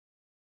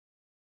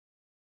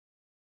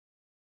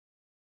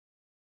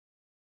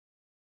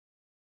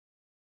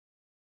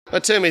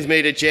Turn with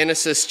me to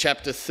Genesis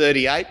chapter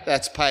 38.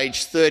 That's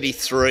page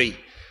 33.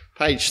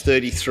 Page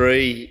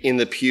 33 in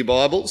the Pew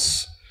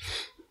Bibles.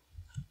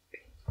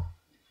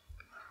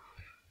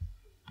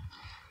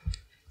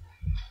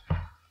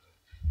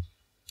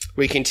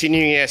 We're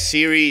continuing our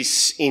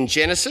series in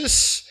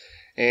Genesis,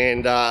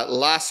 and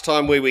last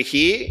time we were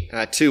here,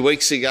 2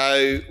 weeks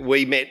ago,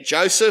 we met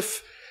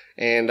Joseph,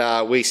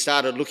 and we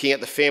started looking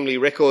at the family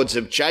records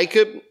of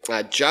Jacob.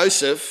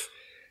 Joseph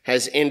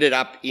has ended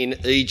up in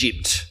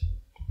Egypt.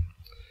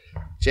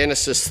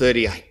 Genesis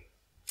 38.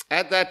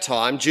 At that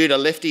time, Judah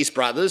left his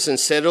brothers and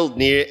settled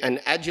near an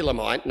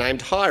Adullamite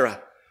named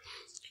Hira.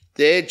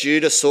 There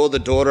Judah saw the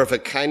daughter of a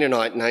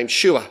Canaanite named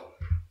Shua.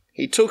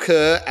 He took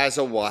her as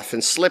a wife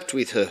and slept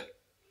with her.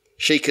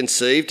 She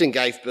conceived and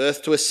gave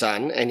birth to a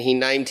son, and he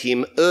named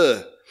him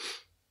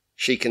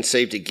She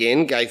conceived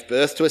again, gave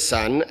birth to a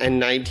son, and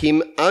named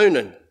him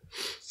Onan.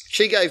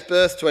 She gave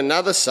birth to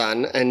another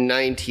son and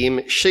named him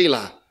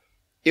Shelah.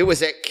 It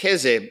was at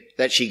Kezeb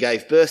that she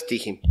gave birth to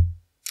him.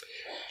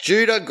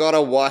 Judah got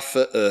a wife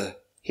for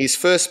his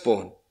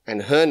firstborn,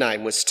 and her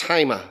name was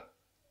Tamar.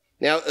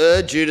 Now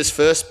Judah's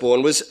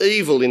firstborn, was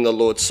evil in the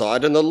Lord's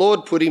sight, and the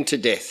Lord put him to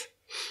death.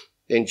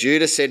 Then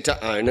Judah said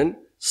to Onan,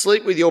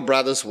 "Sleep with your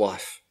brother's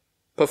wife.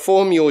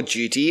 Perform your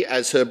duty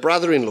as her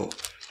brother-in-law,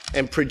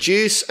 and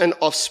produce an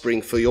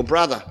offspring for your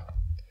brother."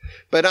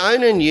 But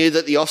Onan knew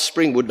that the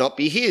offspring would not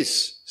be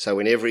his. So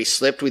whenever he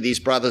slept with his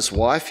brother's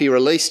wife, he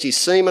released his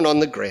semen on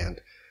the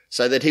ground,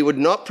 so that he would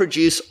not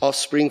produce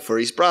offspring for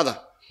his brother.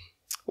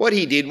 What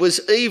he did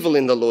was evil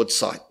in the Lord's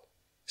sight,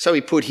 so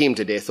he put him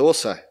to death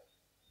also.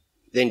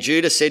 Then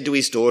Judah said to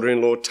his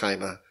daughter-in-law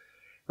Tamar,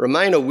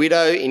 "Remain a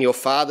widow in your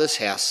father's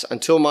house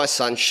until my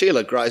son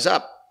Shelah grows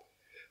up."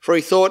 For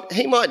he thought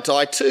he might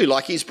die too,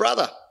 like his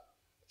brother.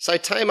 So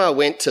Tamar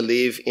went to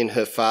live in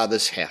her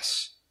father's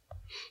house.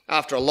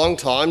 After a long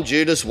time,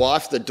 Judah's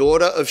wife, the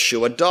daughter of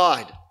Shua,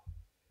 died.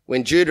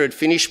 When Judah had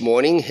finished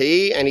mourning,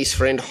 he and his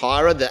friend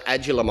Hira the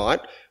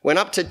Adullamite went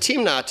up to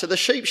Timnah to the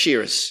sheep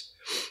shearers.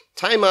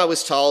 Tamar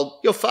was told,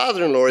 "Your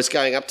father-in-law is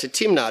going up to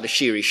Timnah to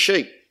shear his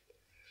sheep."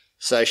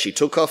 So she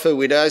took off her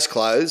widow's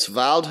clothes,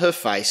 veiled her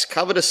face,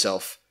 covered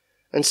herself,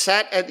 and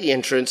sat at the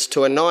entrance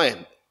to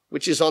Anaim,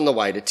 which is on the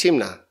way to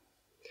Timnah.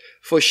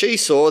 For she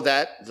saw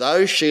that,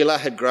 though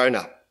Shelah had grown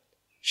up,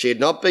 she had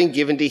not been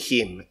given to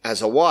him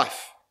as a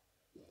wife.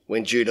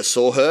 When Judah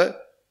saw her,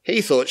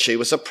 he thought she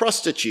was a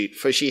prostitute,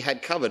 for she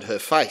had covered her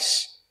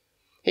face.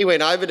 He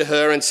went over to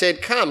her and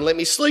said, "Come, let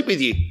me sleep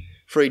with you,"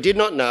 for he did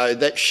not know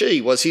that she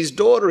was his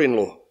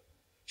daughter-in-law.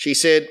 She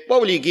said,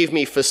 "What will you give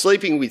me for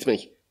sleeping with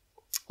me?"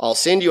 "I'll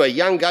send you a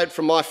young goat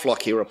from my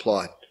flock," he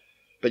replied.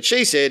 But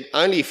she said,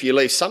 "Only if you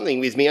leave something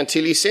with me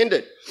until you send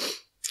it."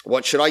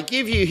 "What should I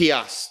give you?" he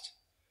asked.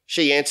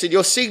 She answered,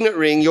 "Your signet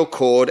ring, your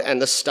cord,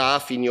 and the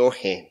staff in your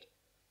hand."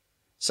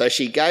 So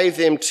she gave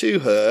them to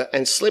her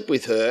and slept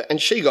with her,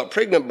 and she got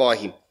pregnant by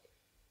him.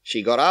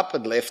 She got up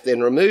and left, then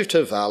removed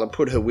her veil and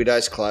put her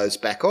widow's clothes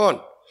back on.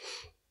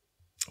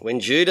 When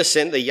Judah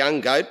sent the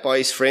young goat by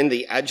his friend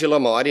the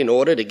Adullamite in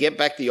order to get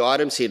back the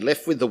items he had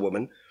left with the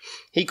woman,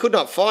 he could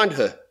not find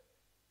her.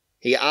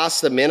 He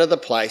asked the men of the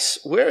place,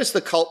 "Where is the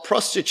cult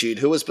prostitute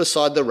who was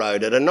beside the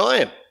road at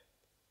Anaim?"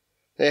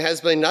 "There has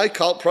been no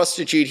cult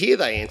prostitute here,"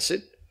 they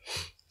answered.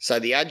 So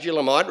the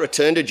Adullamite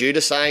returned to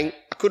Judah saying,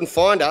 "I couldn't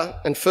find her,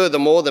 and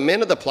furthermore the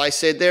men of the place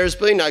said, 'There has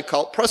been no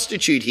cult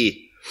prostitute here.'"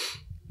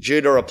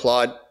 Judah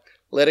replied,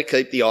 "Let her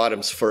keep the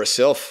items for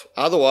herself,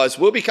 otherwise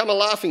we'll become a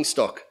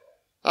laughingstock.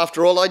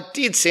 After all, I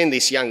did send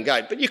this young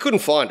goat, but you couldn't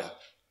find her."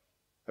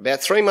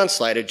 About 3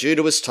 months later,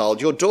 Judah was told,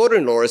 "Your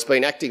daughter-in-law has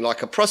been acting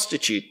like a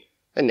prostitute,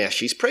 and now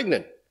she's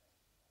pregnant."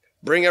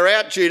 "Bring her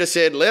out," Judah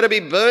said. "Let her be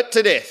burnt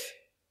to death."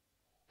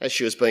 As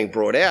she was being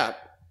brought out,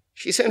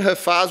 she sent her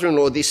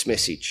father-in-law this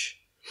message,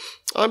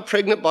 "I'm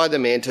pregnant by the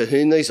man to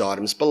whom these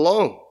items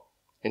belong."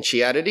 And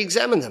she added,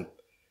 "Examine them.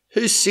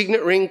 Whose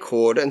signet ring,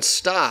 cord, and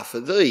staff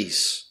are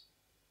these?"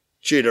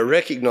 Judah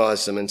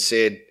recognised them and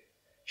said,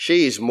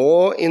 "She is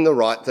more in the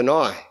right than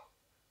I,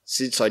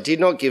 since I did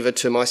not give her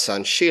to my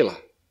son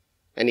Shelah."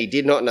 And he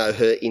did not know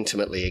her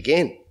intimately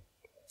again.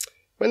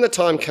 When the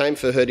time came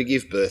for her to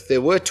give birth, there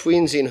were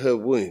twins in her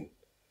womb.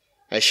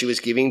 As she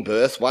was giving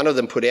birth, one of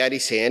them put out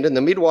his hand, and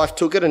the midwife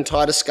took it and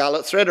tied a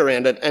scarlet thread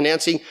around it,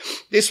 announcing,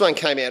 "This one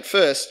came out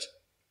first."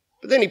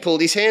 But then he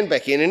pulled his hand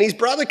back in, and his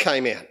brother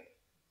came out.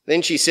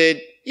 Then she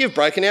said, "You've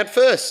broken out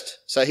first."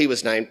 So he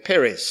was named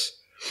Perez.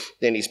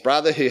 Then his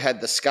brother, who had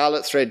the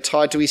scarlet thread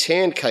tied to his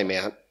hand, came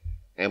out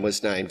and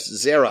was named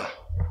Zerah.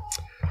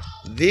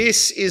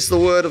 This is the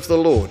word of the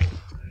Lord.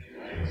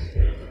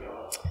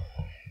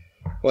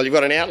 Well, you've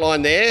got an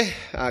outline there.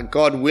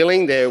 God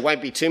willing, there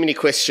won't be too many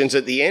questions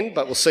at the end,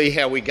 but we'll see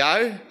how we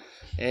go.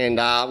 And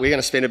we're going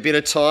to spend a bit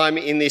of time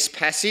in this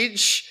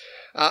passage.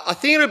 I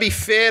think it would be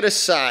fair to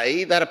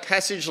say that a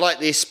passage like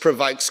this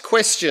provokes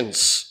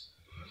questions.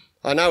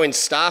 I know in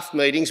staff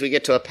meetings we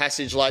get to a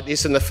passage like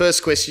this and the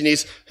first question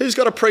is, who's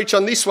got to preach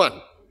on this one?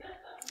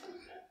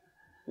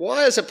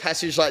 Why is a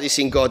passage like this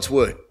in God's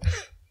word?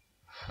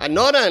 And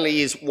not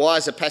only why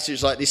is a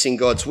passage like this in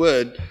God's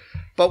word,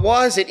 But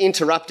why is it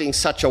interrupting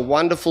such a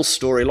wonderful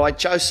story like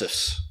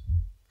Joseph's?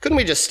 Couldn't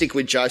we just stick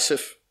with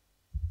Joseph?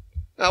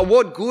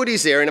 What good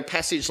is there in a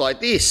passage like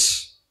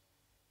this?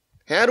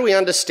 How do we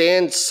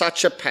understand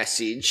such a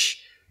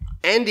passage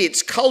and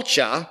its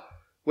culture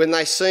when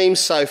they seem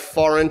so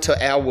foreign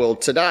to our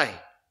world today?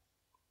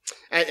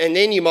 And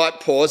then you might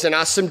pause and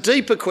ask some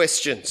deeper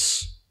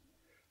questions.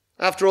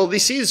 After all,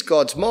 this is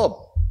God's mob.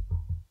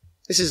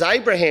 This is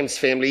Abraham's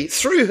family,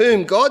 through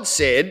whom God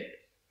said,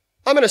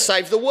 I'm going to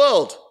save the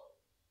world.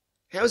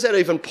 How is that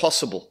even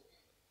possible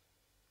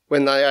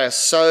when they are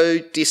so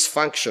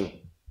dysfunctional?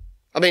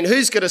 I mean,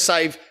 who's going to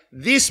save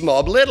this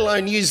mob, let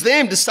alone use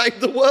them to save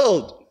the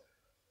world?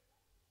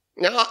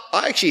 Now,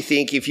 I actually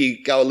think if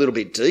you go a little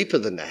bit deeper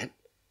than that,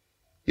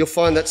 you'll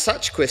find that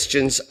such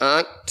questions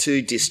aren't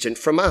too distant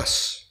from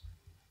us.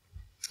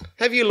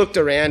 Have you looked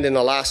around in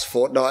the last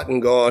fortnight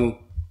and gone,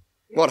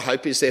 what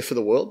hope is there for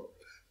the world?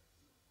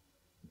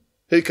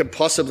 Who could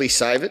possibly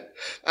save it?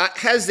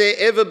 Has there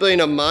ever been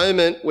a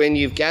moment when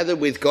you've gathered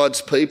with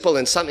God's people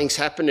and something's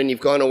happened and you've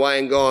gone away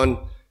and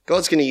gone,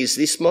 God's going to use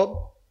this mob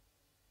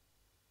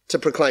to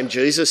proclaim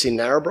Jesus in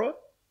Narrabri?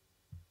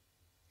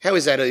 How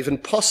is that even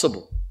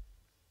possible?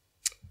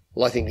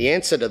 Well, I think the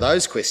answer to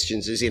those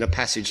questions is in a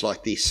passage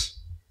like this.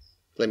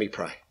 Let me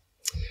pray.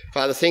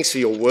 Father, thanks for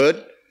your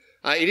word.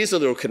 It is a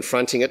little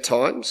confronting at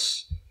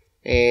times,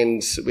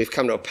 and we've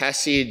come to a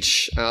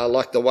passage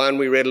like the one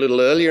we read a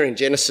little earlier in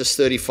Genesis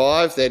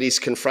 35 that is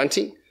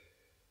confronting.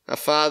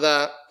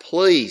 Father,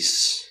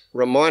 please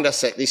remind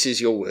us that this is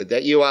your word,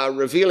 that you are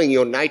revealing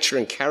your nature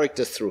and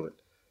character through it.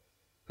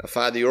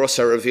 Father, you're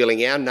also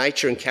revealing our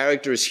nature and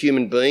character as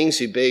human beings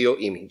who bear your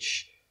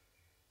image.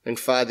 And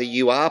Father,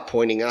 you are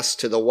pointing us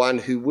to the one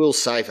who will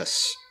save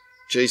us,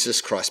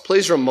 Jesus Christ.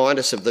 Please remind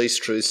us of these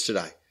truths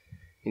today.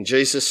 In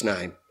Jesus'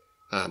 name,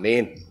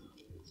 amen.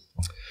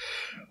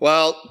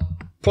 Well,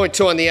 point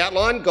 2 on the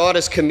outline, God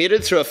is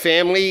committed through a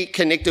family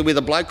connected with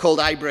a bloke called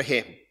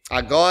Abraham.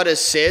 God has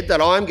said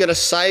that I'm going to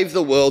save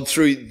the world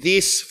through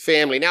this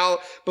family. Now,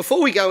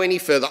 before we go any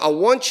further, I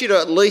want you to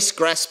at least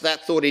grasp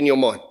that thought in your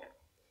mind.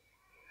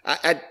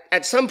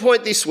 At some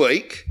point this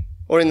week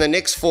or in the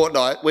next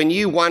fortnight, when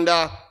you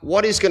wonder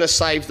what is going to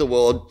save the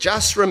world,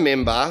 just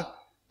remember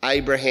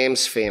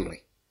Abraham's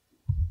family.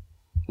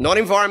 Not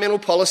environmental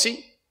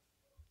policy,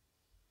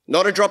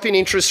 not a drop in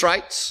interest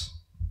rates,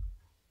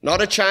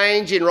 not a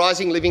change in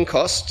rising living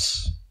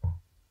costs,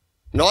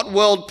 not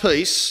world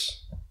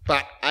peace,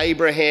 but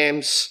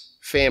Abraham's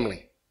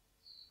family.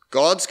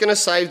 God's going to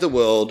save the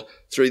world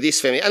through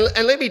this family.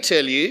 And let me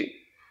tell you,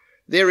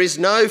 there is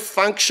no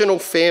functional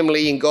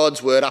family in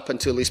God's word up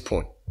until this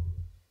point.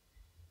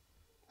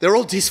 They're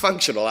all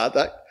dysfunctional, aren't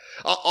they?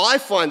 I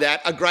find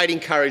that a great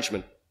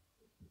encouragement.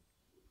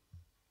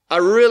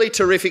 A really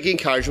terrific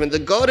encouragement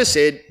that God has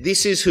said,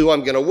 this is who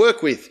I'm going to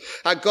work with.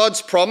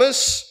 God's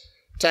promise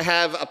to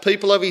have a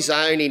people of his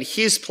own in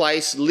his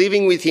place,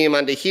 living with him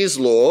under his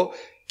law,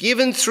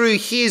 given through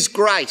his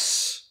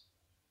grace,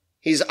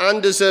 his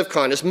undeserved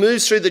kindness,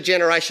 moves through the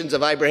generations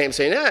of Abraham.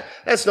 Saying,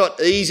 that's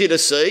not easy to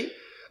see.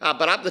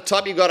 But up the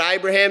top, you've got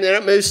Abraham,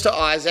 then it moves to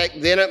Isaac,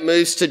 then it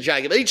moves to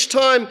Jacob. Each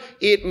time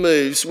it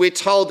moves, we're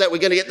told that we're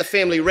going to get the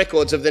family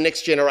records of the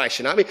next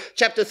generation. I mean,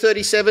 chapter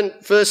 37,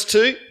 verse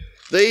 2,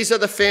 these are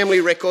the family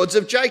records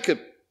of Jacob.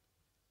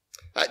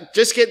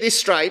 Just get this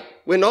straight.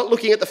 We're not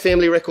looking at the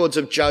family records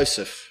of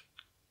Joseph,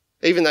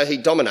 even though he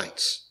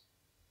dominates.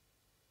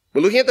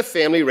 We're looking at the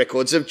family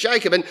records of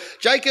Jacob. And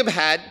Jacob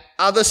had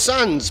other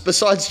sons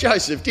besides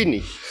Joseph, didn't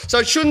he? So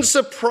it shouldn't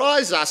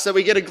surprise us that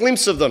we get a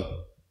glimpse of them.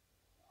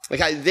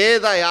 Okay, there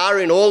they are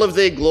in all of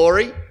their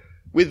glory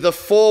with the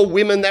 4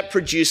 women that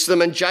produced them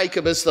and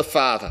Jacob as the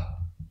father.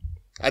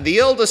 And the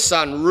eldest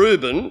son,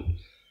 Reuben,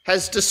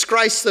 has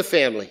disgraced the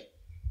family.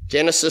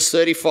 Genesis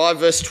 35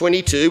 verse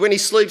 22, when he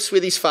sleeps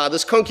with his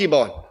father's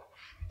concubine,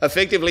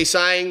 effectively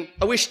saying,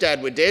 I wish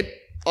Dad were dead,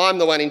 I'm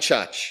the one in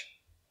charge,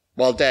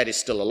 while Dad is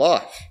still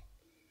alive.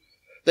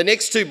 The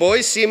next 2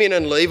 boys, Simeon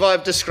and Levi,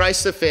 have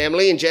disgraced the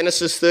family in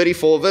Genesis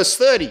 34 verse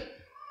 30.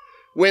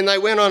 When they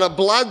went on a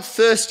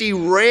bloodthirsty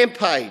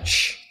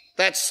rampage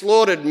that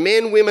slaughtered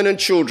men, women and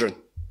children.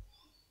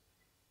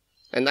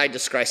 And they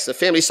disgraced the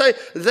family. So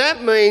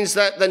that means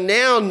that the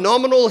now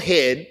nominal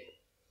head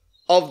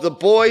of the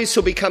boys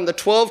who become the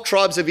 12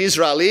 tribes of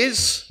Israel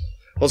is,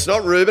 well, it's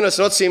not Reuben, it's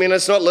not Simeon,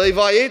 it's not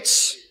Levi,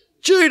 it's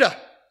Judah.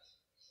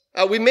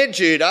 We met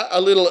Judah a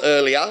little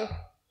earlier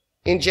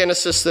in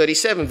Genesis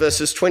 37,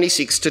 verses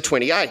 26 to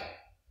 28.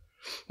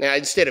 Now,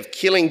 instead of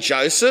killing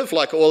Joseph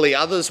like all the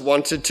others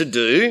wanted to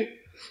do,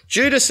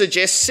 Judah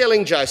suggests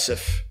selling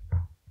Joseph.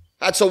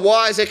 That's a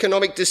wise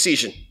economic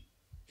decision.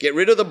 Get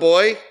rid of the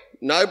boy,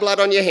 no blood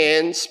on your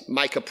hands,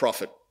 make a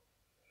profit.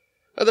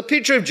 Now, the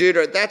picture of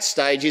Judah at that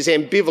stage is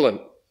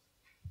ambivalent,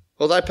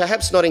 although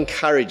perhaps not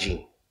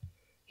encouraging.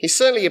 He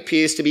certainly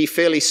appears to be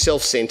fairly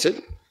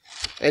self-centred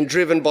and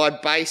driven by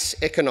base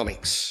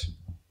economics.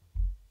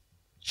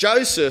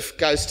 Joseph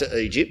goes to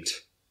Egypt.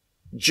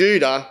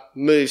 Judah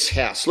moves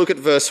house. Look at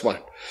verse 1.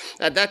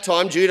 At that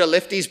time, Judah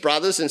left his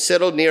brothers and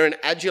settled near an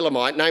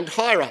Adullamite named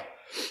Hira,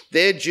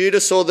 There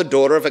Judah saw the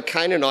daughter of a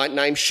Canaanite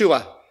named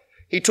Shua.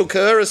 He took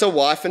her as a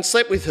wife and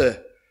slept with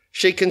her.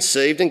 She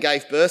conceived and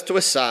gave birth to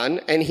a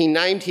son, and he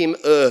named him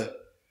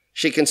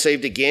She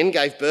conceived again,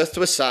 gave birth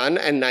to a son,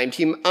 and named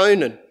him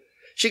Onan.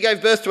 She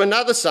gave birth to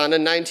another son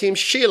and named him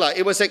Shelah.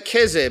 It was at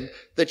Kezeb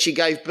that she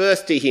gave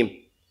birth to him.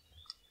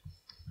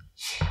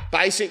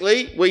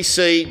 Basically, we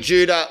see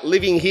Judah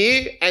living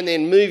here and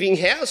then moving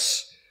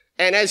house.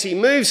 And as he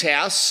moves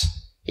house,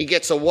 he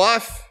gets a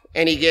wife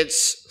and he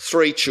gets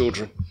 3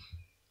 children.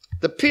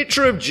 The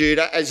picture of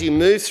Judah as you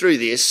move through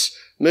this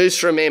moves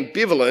from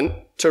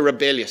ambivalent to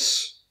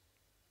rebellious.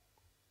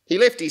 He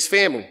left his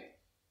family.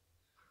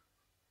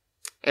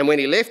 And when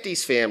he left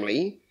his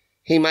family,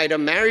 he made a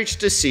marriage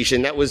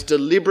decision that was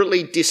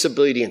deliberately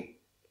disobedient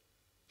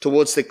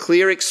towards the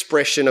clear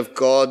expression of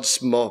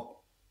God's mob.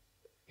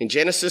 In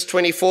Genesis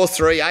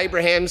 24:3,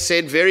 Abraham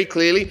said very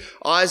clearly,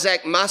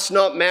 Isaac must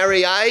not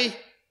marry a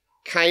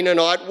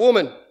Canaanite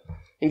woman.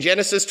 In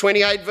Genesis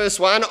 28 verse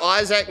 1,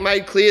 Isaac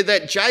made clear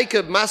that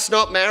Jacob must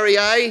not marry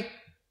a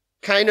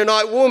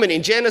Canaanite woman.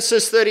 In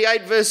Genesis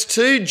 38 verse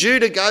 2,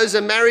 Judah goes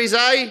and marries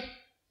a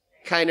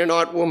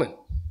Canaanite woman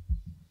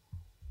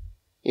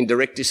in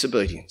direct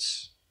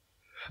disobedience.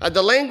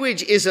 The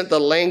language isn't the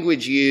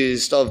language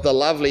used of the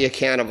lovely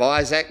account of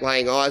Isaac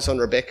laying eyes on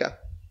Rebekah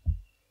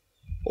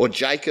or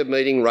Jacob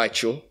meeting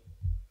Rachel.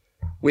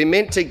 We're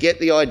meant to get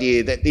the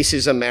idea that this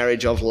is a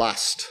marriage of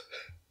lust.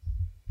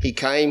 He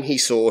came, he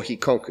saw, he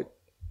conquered.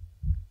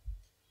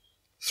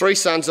 3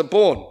 sons are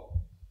born.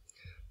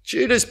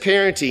 Judah's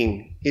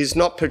parenting is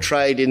not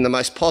portrayed in the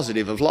most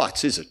positive of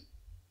lights, is it?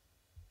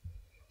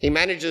 He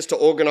manages to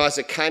organise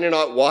a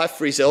Canaanite wife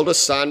for his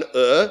eldest son,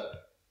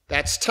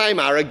 That's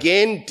Tamar,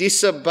 again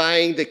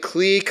disobeying the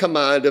clear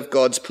command of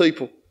God's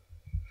people.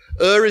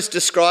 Is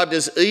described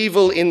as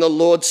evil in the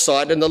Lord's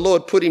sight, and the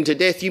Lord put him to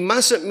death. You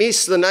mustn't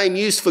miss the name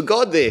used for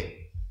God there.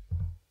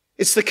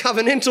 It's the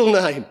covenantal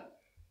name.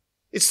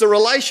 It's the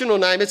relational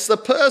name. It's the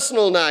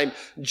personal name.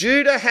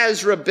 Judah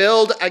has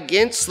rebelled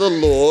against the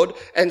Lord,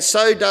 and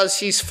so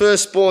does his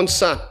firstborn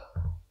son,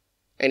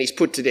 and he's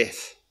put to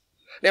death.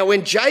 Now,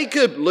 when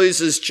Jacob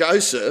loses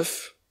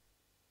Joseph,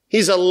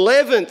 his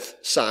 11th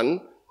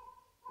son,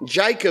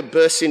 Jacob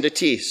bursts into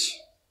tears.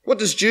 What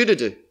does Judah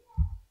do?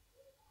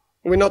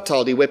 We're not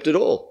told he wept at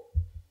all.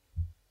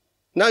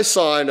 No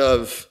sign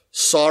of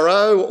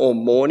sorrow or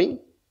mourning.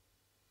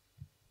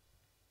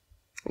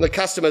 The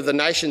custom of the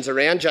nations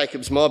around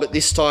Jacob's mob at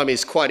this time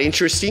is quite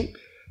interesting.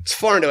 It's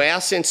foreign to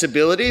our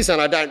sensibilities,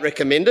 and I don't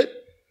recommend it.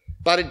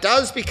 But it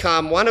does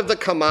become one of the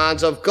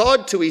commands of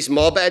God to his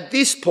mob at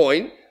this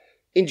point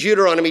in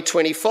Deuteronomy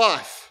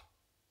 25.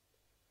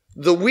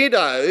 The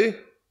widow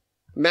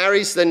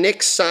marries the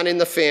next son in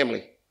the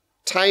family.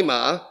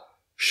 Tamar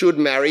should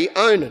marry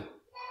Onan.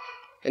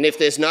 And if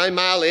there's no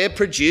male heir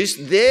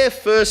produced, their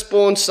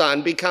firstborn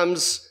son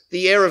becomes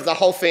the heir of the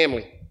whole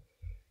family.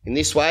 In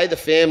this way, the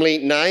family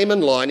name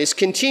and line is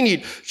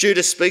continued.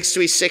 Judah speaks to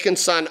his second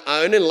son,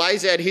 Onan,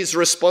 lays out his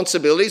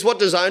responsibilities. What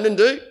does Onan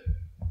do?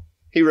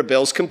 He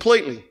rebels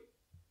completely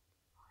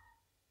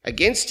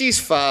against his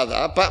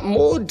father, but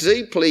more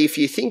deeply, if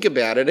you think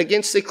about it,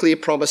 against the clear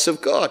promise of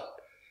God.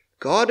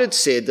 God had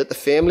said that the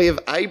family of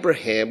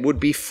Abraham would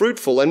be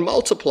fruitful and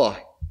multiply.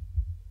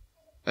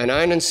 And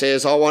Onan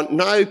says, I want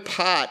no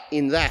part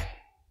in that.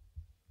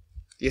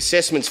 The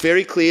assessment's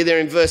very clear there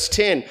in verse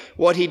 10.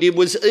 What he did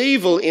was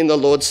evil in the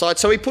Lord's sight,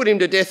 so he put him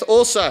to death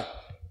also.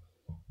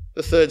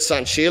 The third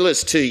son, Shelah,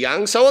 is too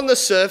young. So on the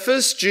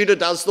surface, Judah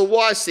does the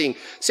wise thing,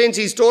 sends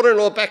his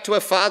daughter-in-law back to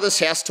her father's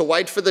house to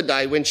wait for the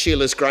day when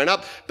Shelah's grown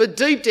up. But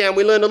deep down,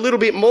 we learn a little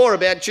bit more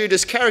about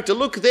Judah's character.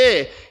 Look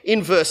there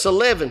in verse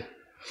 11.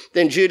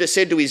 Then Judah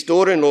said to his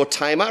daughter-in-law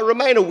Tamar,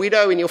 remain a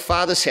widow in your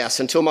father's house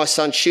until my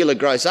son Shelah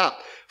grows up.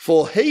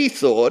 For he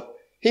thought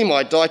he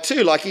might die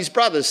too, like his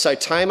brothers. So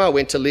Tamar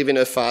went to live in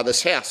her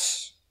father's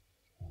house.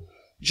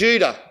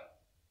 Judah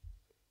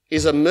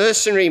is a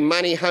mercenary,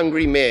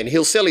 money-hungry man.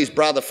 He'll sell his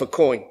brother for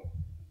coin.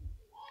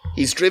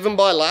 He's driven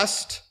by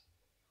lust.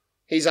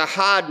 He's a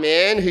hard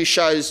man who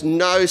shows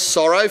no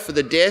sorrow for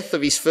the death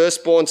of his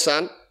firstborn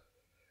son.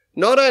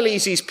 Not only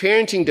is his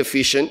parenting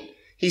deficient,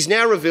 he's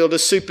now revealed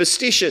as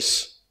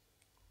superstitious.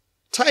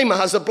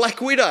 Tamar's a black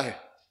widow.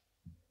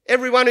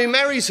 Everyone who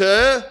marries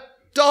her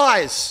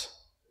dies.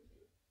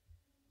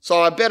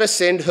 So I better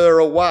send her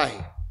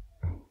away.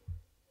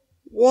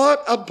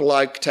 What a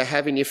bloke to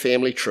have in your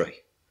family tree.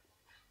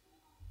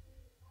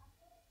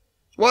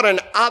 What an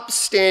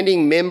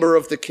upstanding member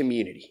of the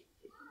community.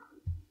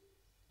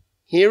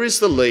 Here is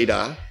the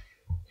leader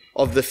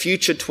of the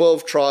future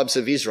 12 tribes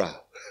of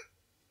Israel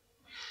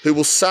who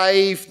will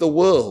save the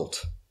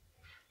world.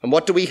 And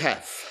what do we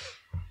have?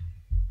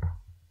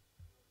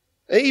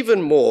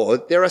 Even more,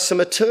 there are some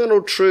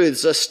eternal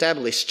truths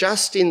established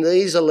just in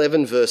these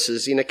 11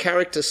 verses in a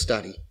character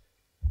study.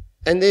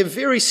 And they're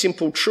very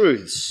simple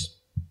truths.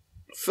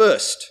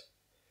 First,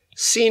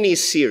 sin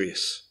is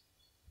serious.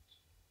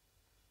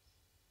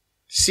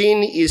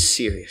 Sin is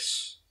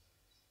serious.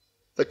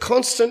 The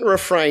constant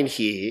refrain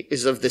here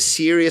is of the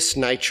serious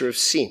nature of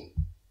sin.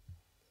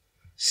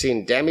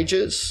 Sin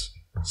damages,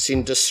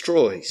 Sin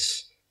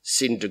destroys.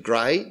 Sin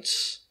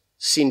degrades.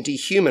 Sin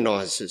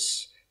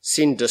dehumanises.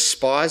 Sin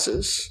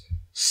despises.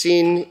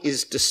 Sin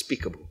is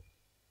despicable.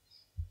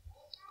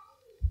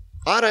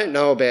 I don't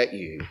know about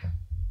you,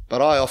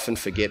 but I often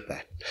forget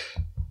that.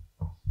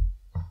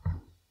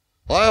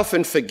 I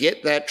often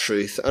forget that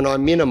truth and I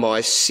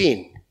minimise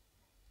sin,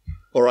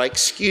 or I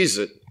excuse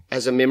it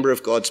as a member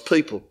of God's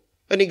people.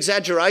 An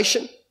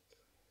exaggeration?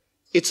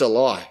 It's a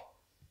lie.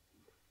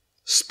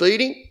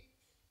 Speeding?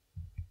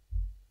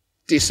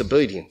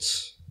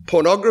 Disobedience.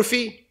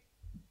 Pornography?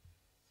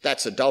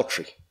 That's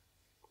adultery.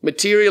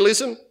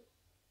 Materialism?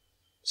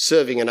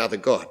 Serving another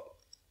god.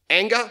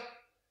 Anger?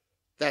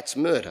 That's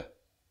murder.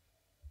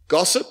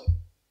 Gossip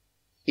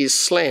is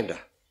slander.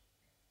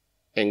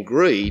 And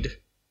greed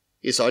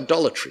is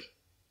idolatry.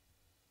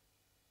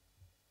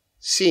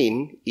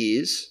 Sin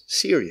is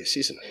serious,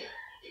 isn't it?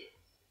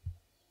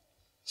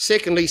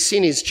 Secondly,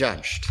 sin is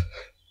judged.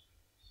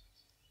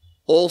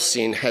 All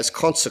sin has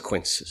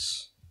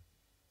consequences.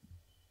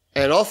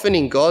 And often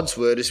in God's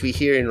word, as we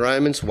hear in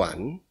Romans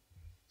 1,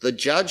 the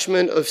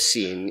judgment of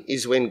sin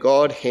is when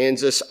God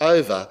hands us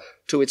over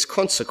to its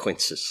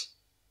consequences.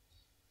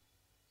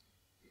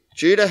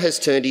 Judah has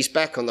turned his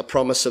back on the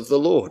promise of the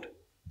Lord,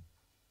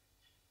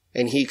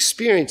 and he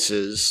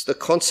experiences the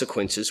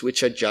consequences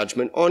which are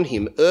judgment on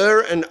him.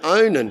 And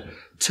Onan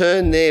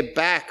turn their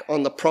back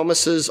on the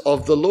promises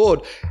of the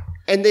Lord,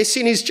 and their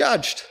sin is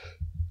judged,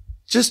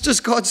 just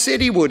as God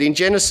said he would in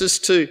Genesis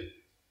 2.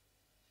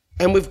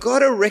 And we've got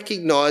to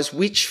recognise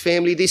which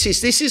family this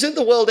is. This isn't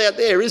the world out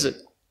there, is it?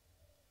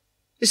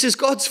 This is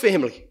God's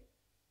family,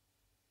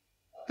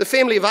 the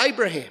family of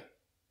Abraham.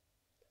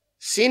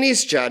 Sin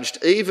is judged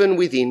even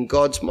within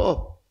God's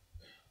mob.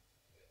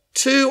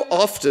 Too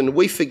often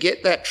we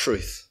forget that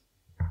truth,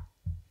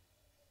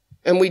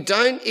 and we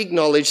don't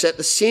acknowledge that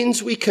the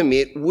sins we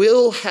commit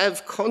will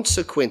have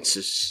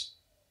consequences,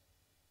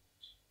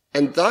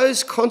 and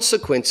those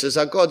consequences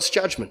are God's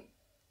judgment,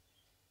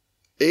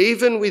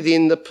 even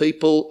within the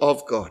people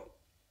of God.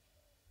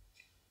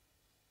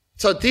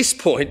 So at this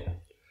point,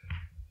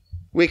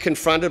 we're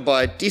confronted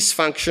by a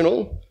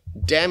dysfunctional,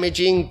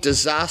 damaging,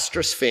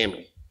 disastrous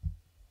family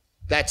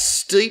that's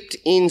steeped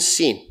in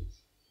sin,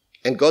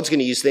 and God's going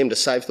to use them to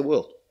save the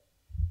world.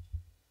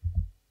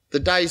 The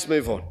days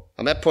move on.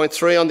 I'm at point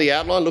 3 on the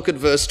outline. Look at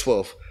verse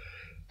 12.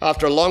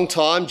 After a long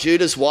time,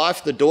 Judah's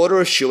wife, the daughter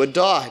of Shua,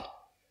 died.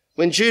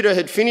 When Judah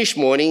had finished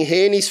mourning,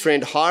 he and his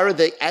friend Hira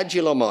the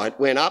Adullamite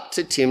went up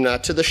to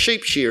Timnah to the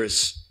sheep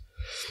shearers.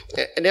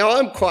 Now,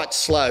 I'm quite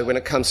slow when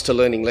it comes to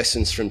learning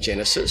lessons from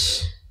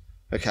Genesis.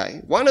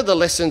 Okay, one of the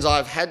lessons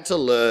I've had to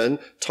learn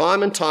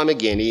time and time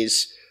again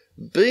is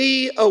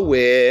be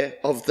aware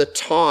of the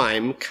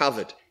time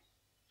covered.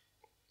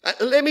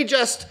 Let me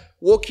just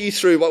walk you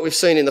through what we've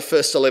seen in the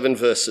first 11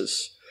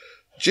 verses.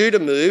 Judah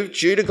moved,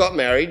 Judah got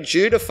married,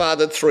 Judah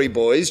fathered 3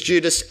 boys,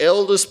 Judah's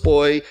eldest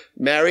boy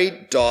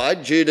married,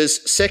 died,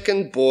 Judah's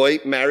second boy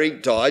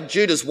married, died,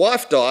 Judah's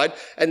wife died,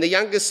 and the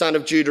youngest son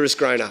of Judah has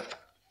grown up.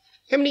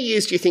 How many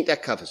years do you think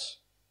that covers?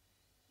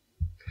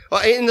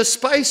 In the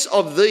space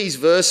of these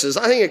verses,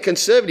 I think a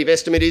conservative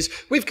estimate is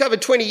we've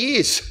covered 20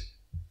 years.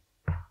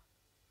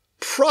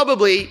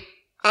 Probably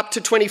up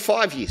to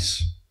 25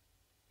 years.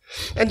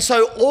 And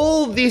so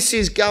all this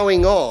is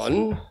going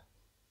on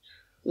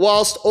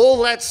whilst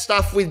all that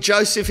stuff with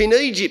Joseph in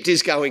Egypt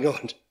is going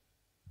on.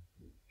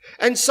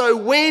 And so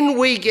when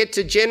we get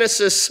to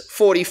Genesis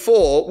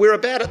 44, we're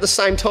about at the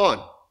same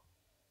time.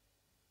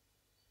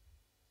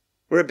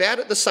 We're about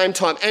at the same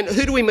time. And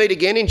who do we meet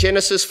again in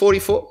Genesis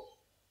 44?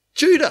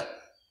 Judah,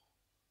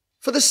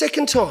 for the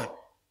second time.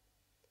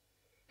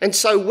 And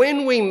so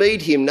when we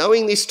meet him,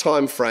 knowing this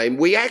time frame,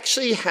 we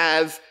actually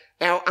have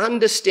our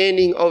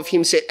understanding of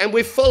him set. And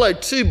we've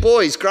followed 2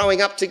 boys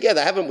growing up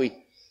together, haven't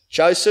we?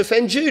 Joseph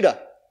and Judah.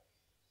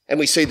 And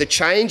we see the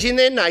change in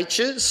their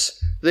natures,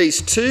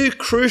 these 2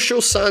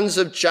 crucial sons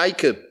of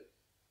Jacob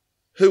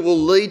who will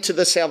lead to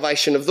the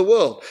salvation of the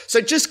world.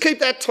 So just keep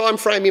that time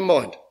frame in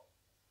mind.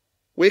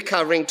 We're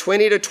covering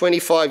 20 to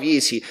 25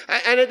 years here.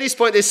 And at this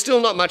point, there's still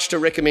not much to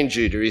recommend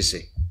Judah, is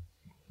there?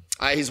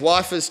 His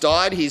wife has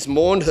died. He's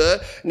mourned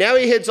her. Now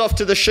he heads off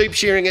to the sheep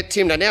shearing at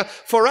Timnah. Now,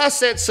 for us,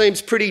 that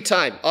seems pretty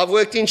tame. I've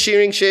worked in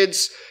shearing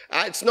sheds.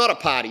 It's not a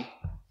party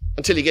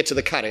until you get to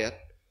the cutout.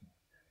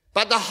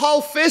 But the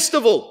whole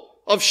festival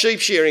of sheep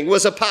shearing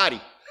was a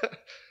party.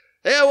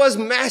 There was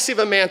massive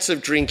amounts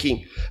of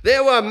drinking.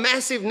 There were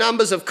massive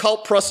numbers of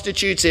cult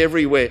prostitutes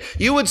everywhere.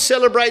 You would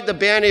celebrate the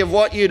bounty of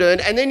what you'd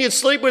earned, and then you'd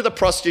sleep with a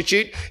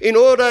prostitute in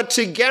order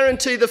to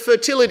guarantee the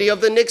fertility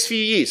of the next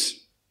few years.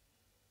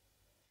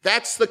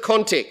 That's the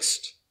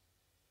context.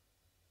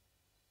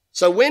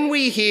 So when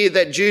we hear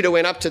that Judah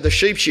went up to the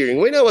sheep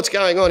shearing, we know what's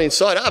going on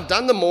inside. I've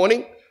done the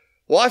mourning.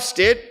 Wife's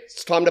dead.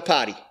 It's time to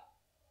party.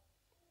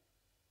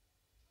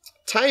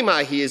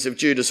 Tamar hears of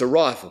Judah's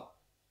arrival,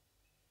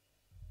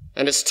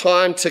 and it's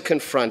time to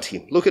confront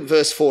him. Look at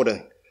verse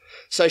 14.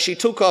 So she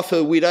took off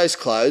her widow's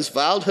clothes,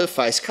 veiled her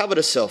face, covered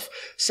herself,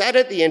 sat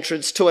at the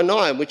entrance to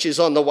Enaim, which is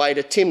on the way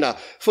to Timnah,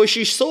 for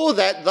she saw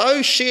that though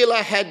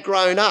Shelah had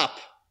grown up,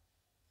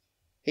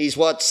 He's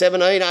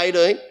 17,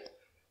 18.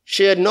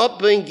 She had not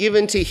been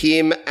given to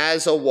him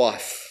as a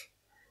wife.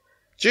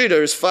 Judah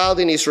has failed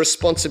in his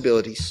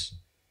responsibilities.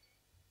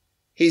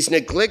 He's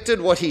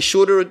neglected what he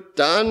should have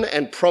done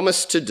and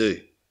promised to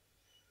do.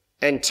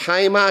 And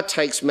Tamar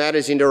takes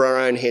matters into her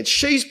own hands.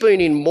 She's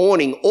been in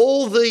mourning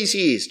all these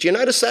years. Do you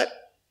notice that?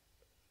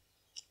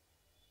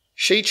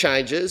 She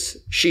changes.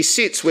 She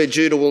sits where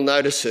Judah will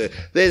notice her.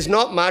 There's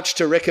not much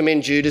to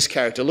recommend Judah's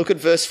character. Look at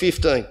verse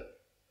 15.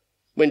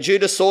 When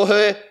Judah saw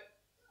her,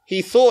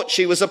 he thought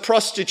she was a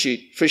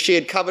prostitute, for she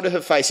had covered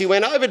her face. He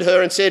went over to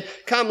her and said,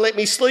 "Come, let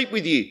me sleep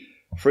with you,"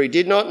 for he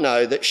did not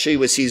know that she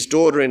was his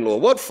daughter-in-law.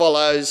 What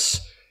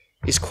follows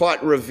is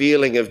quite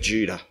revealing of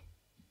Judah,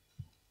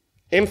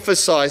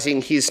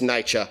 emphasising his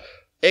nature.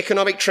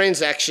 Economic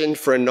transaction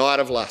for a night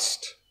of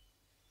lust.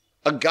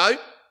 A goat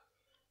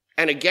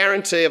and a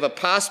guarantee of a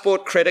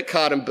passport, credit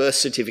card and birth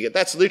certificate.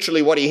 That's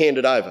literally what he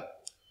handed over.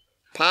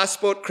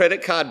 Passport,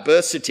 credit card,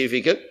 birth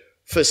certificate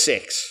for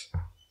sex.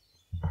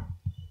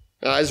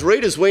 Now, as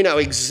readers, we know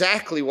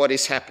exactly what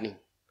is happening.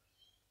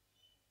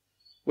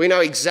 We know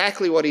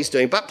exactly what he's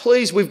doing. But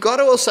please, we've got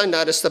to also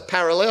notice the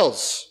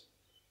parallels.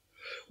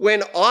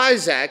 When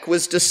Isaac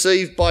was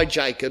deceived by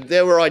Jacob,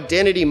 there were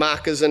identity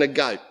markers and a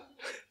goat.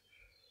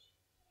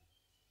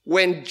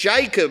 When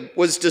Jacob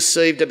was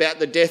deceived about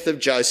the death of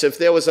Joseph,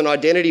 there was an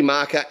identity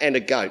marker and a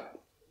goat.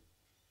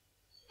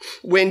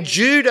 When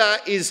Judah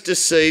is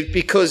deceived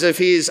because of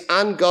his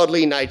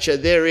ungodly nature,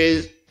 there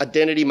is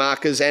identity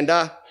markers and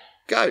a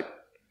goat.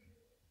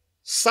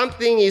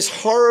 Something is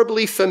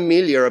horribly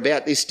familiar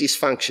about this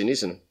dysfunction,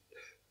 isn't it?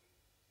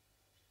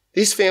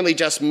 This family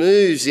just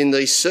moves in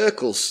these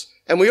circles.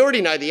 And we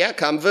already know the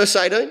outcome. Verse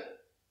 18,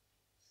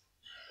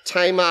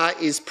 Tamar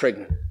is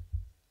pregnant.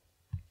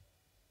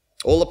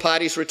 All the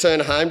parties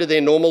return home to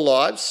their normal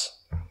lives.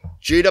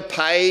 Judah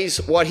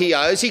pays what he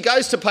owes. He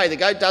goes to pay the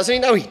goat, doesn't he?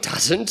 No, he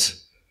doesn't.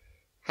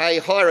 Hey,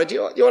 Hira, do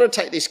you want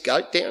to take this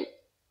goat down?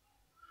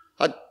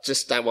 I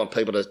just don't want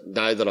people to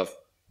know that I've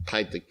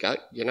paid the goat,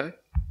 you know.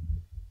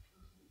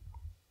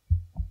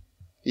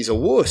 He's a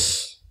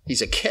wuss.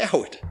 He's a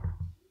coward.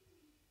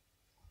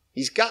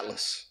 He's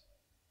gutless.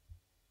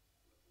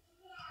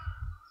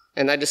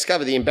 And they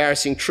discover the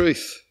embarrassing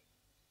truth.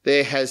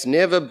 There has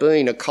never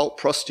been a cult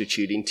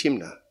prostitute in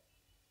Timnah.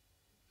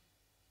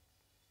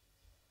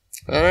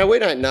 We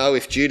don't know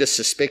if Judah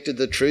suspected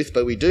the truth,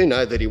 but we do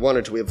know that he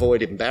wanted to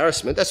avoid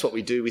embarrassment. That's what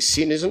we do with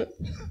sin, isn't it?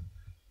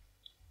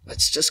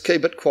 Let's just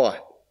keep it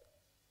quiet.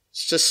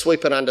 Let's just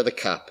sweep it under the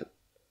carpet.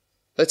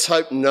 Let's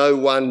hope no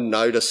one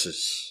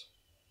notices.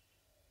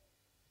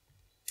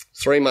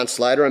 3 months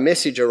later, a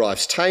message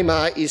arrives.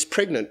 Tamar is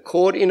pregnant,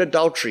 caught in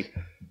adultery.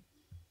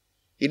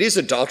 It is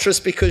adulterous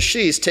because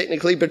she is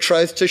technically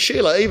betrothed to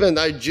Shelah, even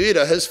though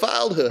Judah has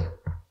failed her.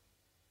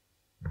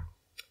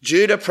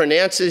 Judah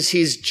pronounces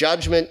his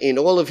judgment in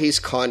all of his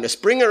kindness.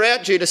 Bring her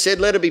out, Judah said,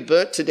 let her be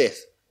burnt to death.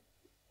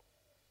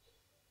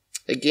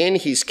 Again,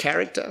 his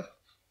character.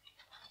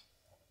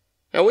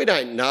 Now, we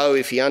don't know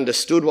if he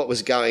understood what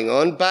was going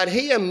on, but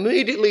he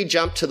immediately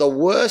jumped to the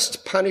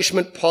worst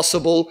punishment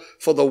possible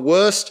for the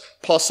worst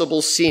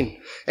possible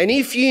sin. And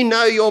if you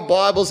know your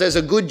Bibles as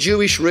a good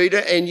Jewish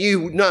reader, and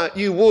you would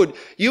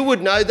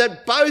know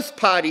that both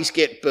parties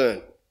get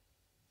burnt.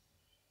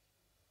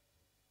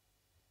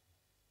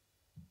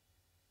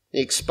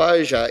 The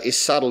exposure is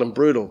subtle and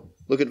brutal.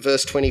 Look at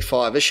verse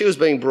 25. As she was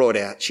being brought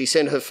out, she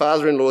sent her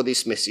father-in-law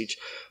this message.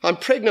 I'm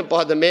pregnant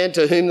by the man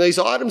to whom these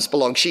items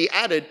belong. She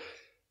added,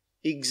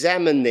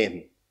 examine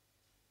them.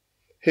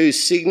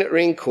 Whose signet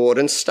ring, cord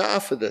and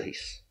staff are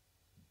these?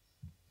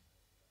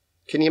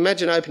 Can you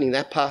imagine opening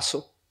that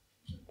parcel?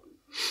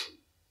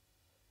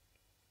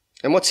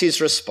 And what's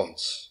his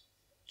response?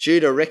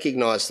 Judah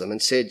recognised them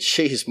and said,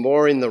 she is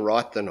more in the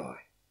right than I,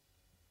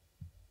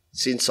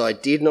 since I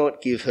did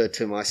not give her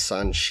to my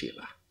son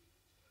Shelah.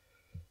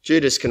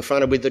 Judah's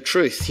confronted with the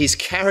truth. His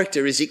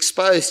character is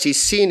exposed.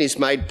 His sin is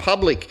made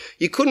public.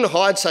 You couldn't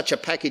hide such a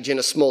package in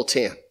a small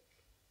town.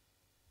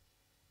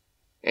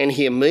 And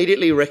he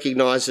immediately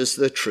recognises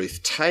the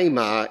truth.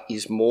 Tamar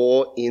is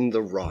more in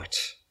the right.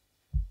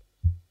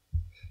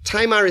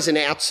 Tamar is an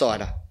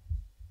outsider.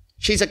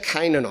 She's a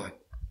Canaanite.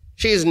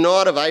 She is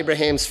not of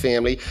Abraham's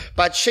family,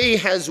 but she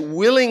has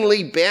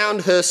willingly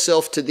bound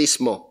herself to this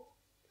mob.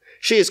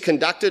 She has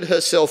conducted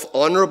herself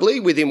honourably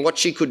within what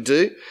she could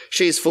do.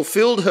 She has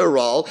fulfilled her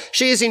role.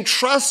 She has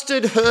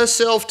entrusted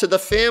herself to the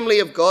family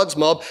of God's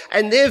mob,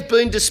 and they've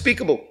been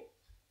despicable.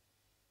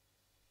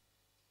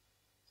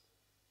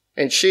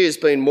 And she has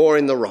been more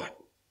in the right.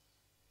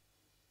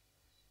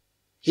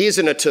 Here's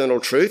an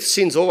eternal truth.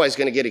 Sin's always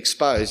going to get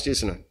exposed,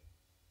 isn't it?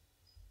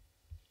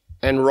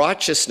 And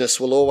righteousness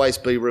will always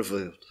be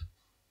revealed.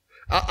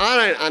 I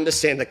don't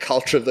understand the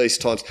culture of these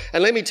times.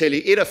 And let me tell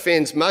you, it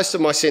offends most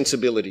of my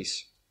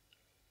sensibilities.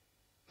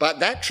 But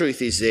that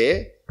truth is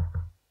there.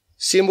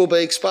 Sin will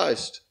be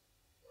exposed.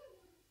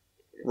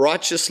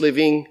 Righteous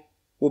living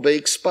will be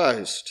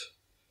exposed.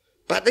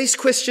 But this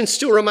question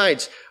still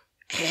remains.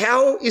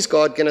 How is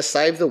God going to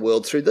save the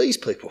world through these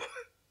people?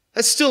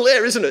 That's still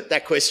there, isn't it,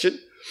 that question?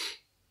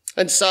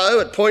 And so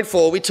at point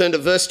 4, we turn to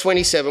verse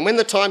 27. When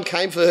the time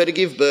came for her to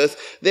give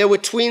birth, there were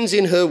twins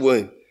in her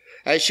womb.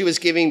 As she was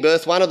giving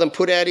birth, one of them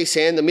put out his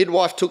hand. The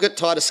midwife took it,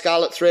 tied a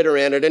scarlet thread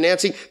around it,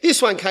 announcing, "This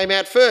one came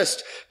out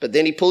first." But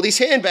then he pulled his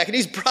hand back and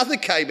his brother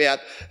came out.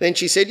 Then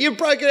she said, "You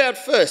broke it out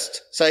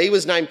first." So he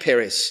was named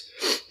Perez.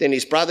 Then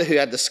his brother, who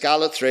had the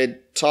scarlet thread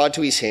tied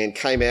to his hand,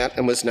 came out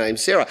and was named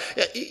Sarah.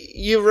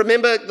 You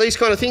remember these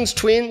kind of things?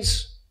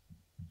 Twins,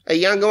 a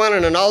younger one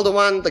and an older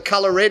one, the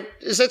colour red.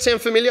 Does that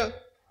sound familiar?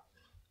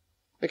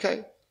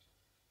 Okay.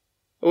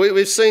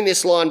 We've seen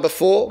this line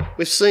before.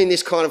 We've seen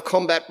this kind of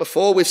combat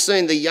before. We've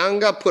seen the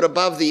younger put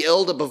above the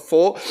elder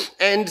before.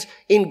 And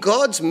in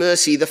God's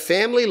mercy, the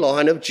family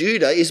line of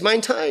Judah is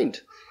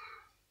maintained,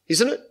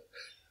 isn't it?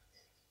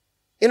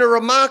 In a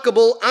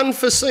remarkable,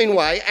 unforeseen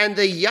way, and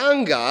the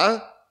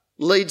younger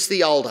leads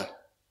the older.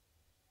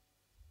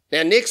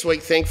 Now, next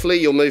week, thankfully,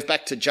 you'll move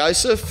back to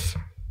Joseph.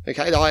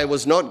 Okay, I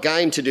was not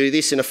game to do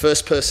this in a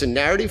first-person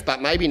narrative,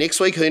 but maybe next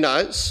week, who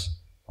knows?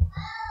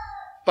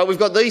 But we've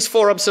got these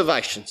 4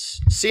 observations.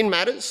 Sin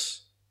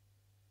matters,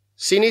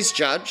 sin is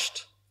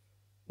judged,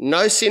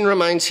 no sin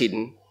remains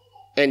hidden,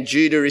 and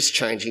Judah is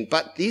changing.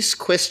 But this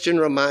question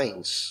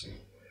remains: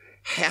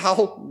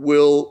 how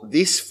will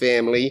this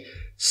family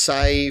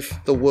save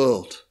the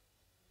world?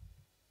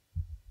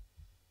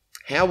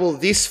 How will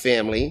this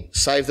family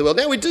save the world?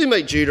 Now, we do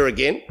meet Judah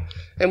again,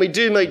 and we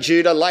do meet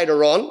Judah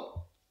later on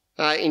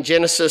in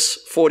Genesis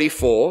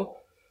 44.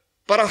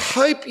 But I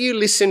hope you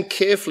listen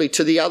carefully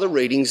to the other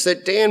readings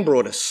that Dan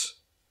brought us,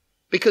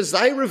 because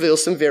they reveal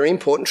some very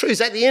important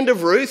truths. At the end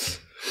of Ruth,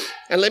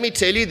 and let me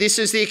tell you, this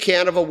is the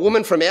account of a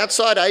woman from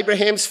outside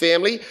Abraham's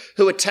family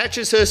who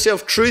attaches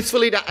herself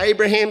truthfully to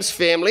Abraham's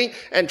family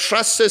and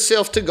trusts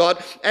herself to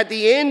God. At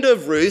the end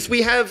of Ruth,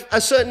 we have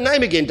a certain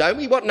name again, don't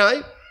we? What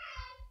name?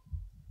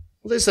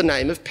 Well, there's the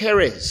name of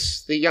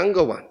Perez, the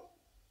younger one,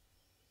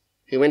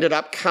 who ended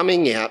up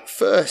coming out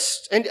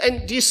first.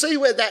 And do you see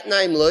where that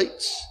name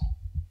leads?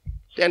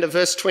 Down to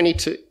verse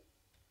 22.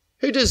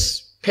 Who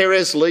does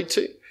Perez lead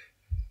to?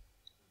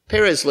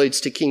 Perez leads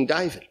to King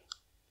David,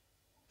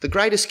 the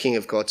greatest king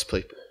of God's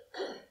people,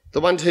 the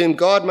one to whom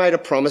God made a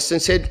promise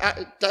and said,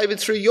 "David,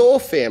 through your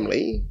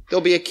family,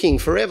 there'll be a king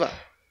forever."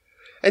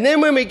 And then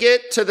when we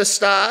get to the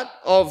start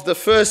of the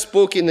first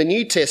book in the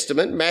New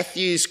Testament,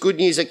 Matthew's good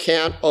news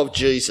account of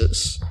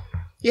Jesus,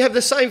 you have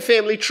the same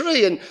family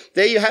tree, and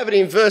there you have it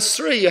in verse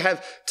 3. You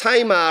have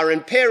Tamar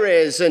and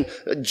Perez, and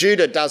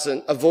Judah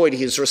doesn't avoid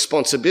his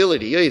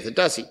responsibility either,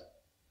 does he?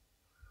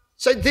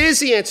 So there's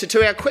the answer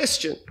to our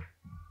question.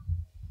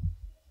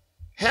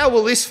 How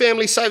will this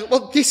family save it?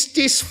 Well, this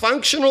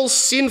dysfunctional,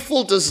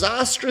 sinful,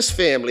 disastrous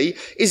family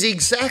is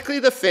exactly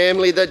the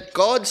family that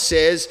God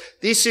says,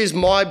 "This is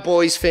my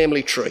boy's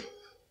family tree."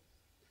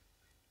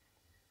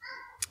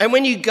 And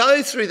when you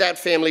go through that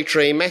family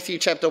tree in Matthew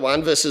chapter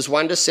 1, verses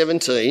 1 to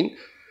 17,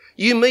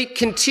 you meet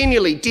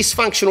continually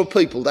dysfunctional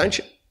people, don't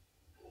you?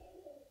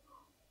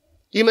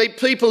 You meet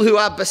people who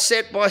are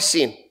beset by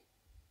sin,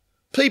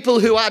 people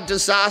who are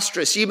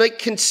disastrous. You meet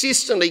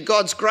consistently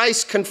God's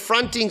grace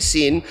confronting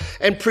sin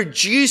and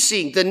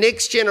producing the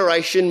next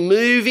generation,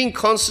 moving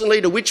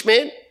constantly to which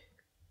man?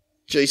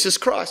 Jesus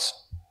Christ.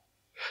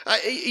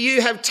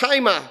 You have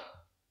Tamar,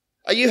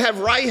 you have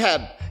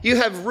Rahab, you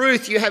have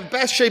Ruth, you have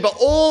Bathsheba,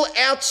 all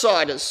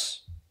outsiders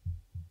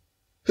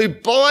who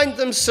bind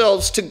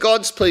themselves to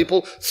God's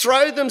people,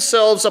 throw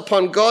themselves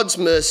upon God's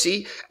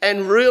mercy,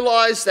 and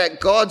realise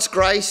that God's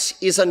grace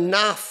is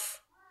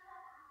enough,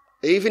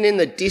 even in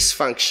the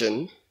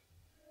dysfunction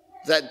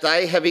that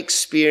they have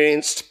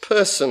experienced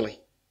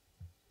personally.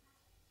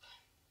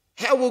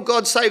 How will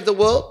God save the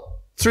world?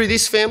 Through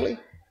this family?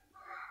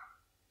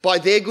 By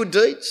their good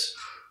deeds?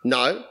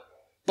 No.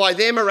 By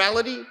their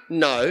morality?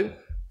 No.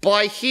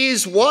 By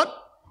his what?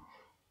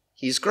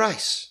 His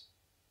grace.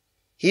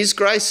 His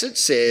grace, it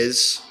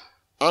says,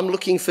 I'm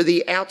looking for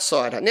the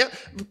outsider. Now,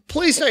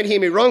 please don't hear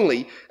me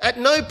wrongly. At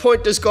no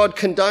point does God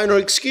condone or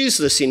excuse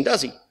the sin,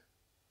 does he?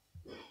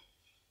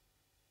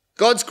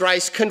 God's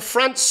grace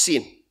confronts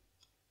sin.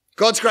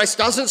 God's grace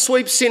doesn't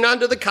sweep sin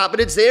under the carpet.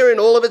 It's there in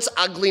all of its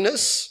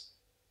ugliness.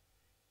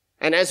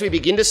 And as we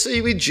begin to see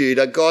with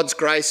Judah, God's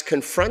grace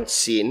confronts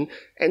sin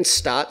and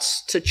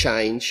starts to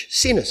change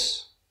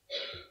sinners.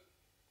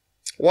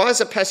 Why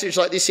is a passage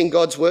like this in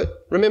God's word?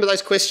 Remember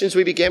those questions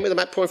we began with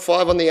at point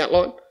 5 on the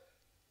outline?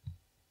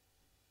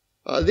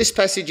 This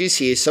passage is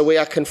here, so we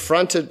are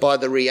confronted by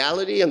the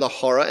reality and the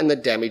horror and the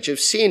damage of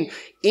sin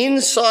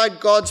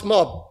inside God's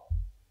mob.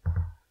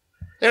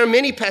 There are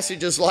many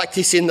passages like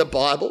this in the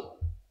Bible.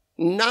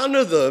 None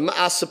of them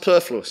are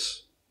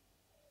superfluous,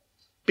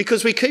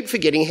 because we keep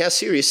forgetting how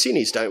serious sin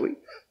is, don't we?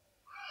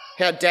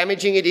 How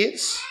damaging it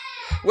is.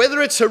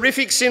 Whether it's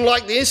horrific sin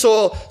like this,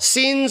 or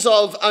sins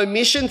of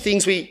omission,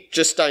 things we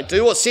just don't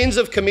do, or sins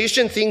of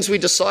commission, things we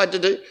decide to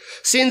do,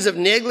 sins of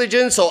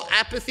negligence or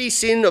apathy,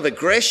 sin of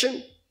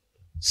aggression,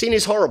 sin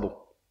is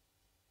horrible.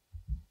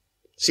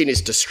 Sin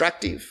is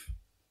destructive.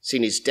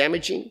 Sin is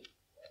damaging.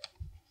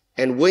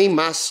 And we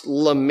must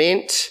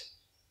lament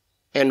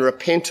and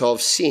repent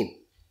of sin.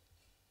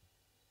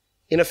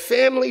 In a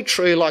family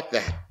tree like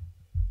that,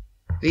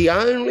 the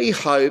only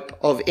hope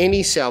of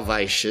any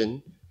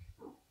salvation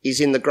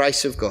is in the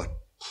grace of God,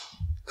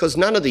 because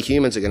none of the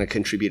humans are going to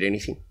contribute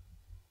anything.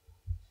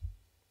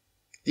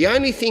 The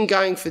only thing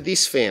going for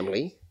this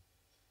family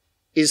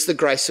is the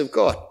grace of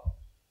God.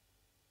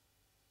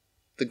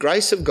 The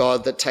grace of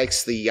God that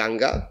takes the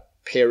younger,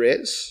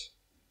 Perez,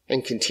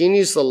 and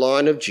continues the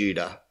line of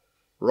Judah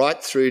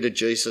right through to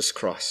Jesus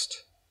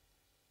Christ.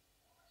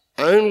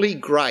 Only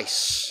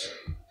grace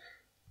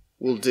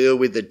will deal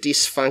with the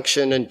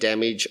dysfunction and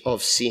damage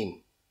of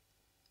sin.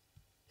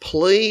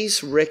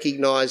 Please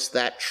recognise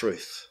that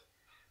truth.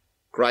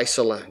 Grace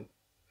alone.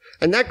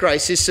 And that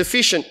grace is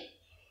sufficient.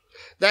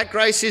 That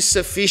grace is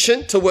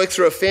sufficient to work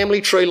through a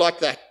family tree like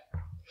that.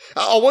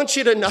 I want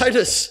you to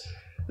notice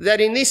that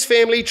in this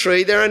family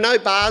tree, there are no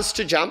bars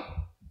to jump.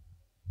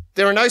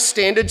 There are no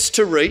standards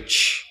to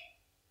reach.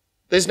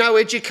 There's no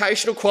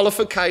educational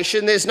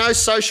qualification. There's no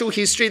social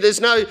history. There's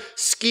no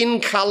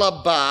skin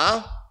colour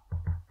bar.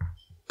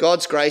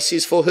 God's grace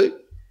is for who?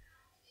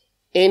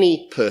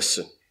 Any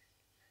person.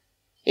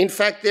 In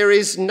fact, there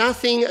is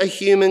nothing a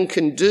human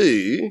can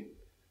do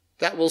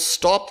that will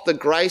stop the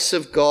grace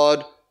of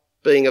God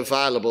being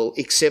available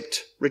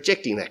except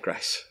rejecting that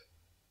grace.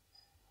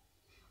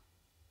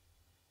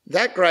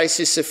 That grace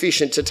is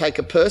sufficient to take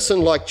a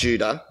person like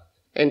Judah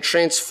and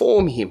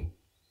transform him.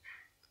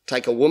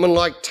 Take a woman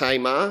like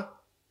Tamar,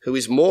 who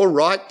is more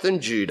right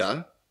than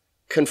Judah,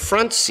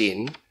 confront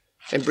sin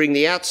and bring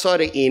the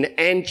outsider in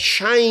and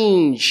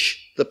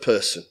change the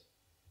person.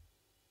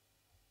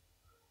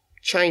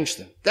 Change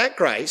them. That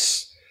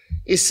grace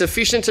is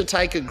sufficient to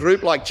take a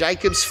group like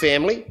Jacob's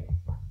family,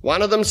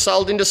 one of them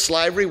sold into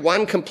slavery,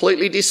 one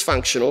completely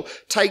dysfunctional,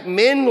 take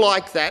men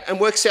like that and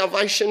work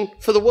salvation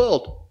for the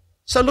world.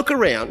 So look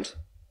around.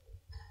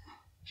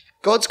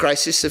 God's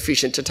grace is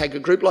sufficient to take a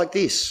group like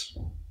this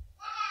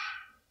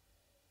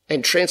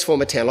and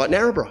transform a town like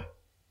Narrabri.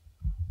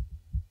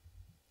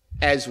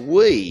 As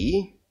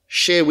we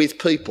share with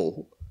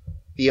people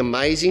the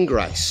amazing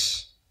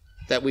grace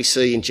that we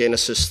see in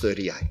Genesis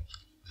 38.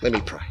 Let me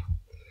pray.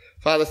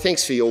 Father,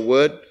 thanks for your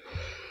word.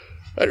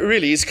 It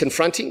really is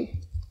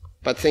confronting,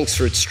 but thanks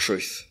for its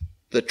truth.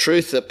 The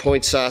truth that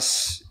points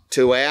us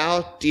to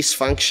our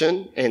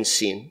dysfunction and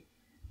sin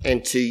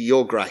and to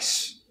your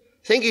grace.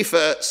 Thank you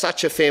for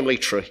such a family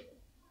tree.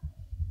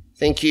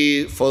 Thank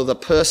you for the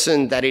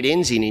person that it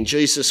ends in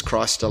Jesus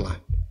Christ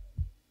alone.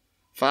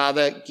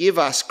 Father, give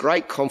us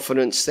great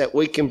confidence that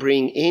we can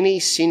bring any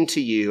sin to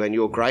you and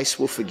your grace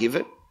will forgive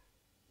it,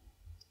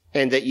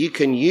 and that you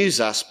can use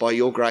us by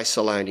your grace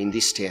alone in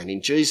this town. In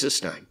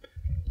Jesus' name,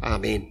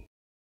 amen.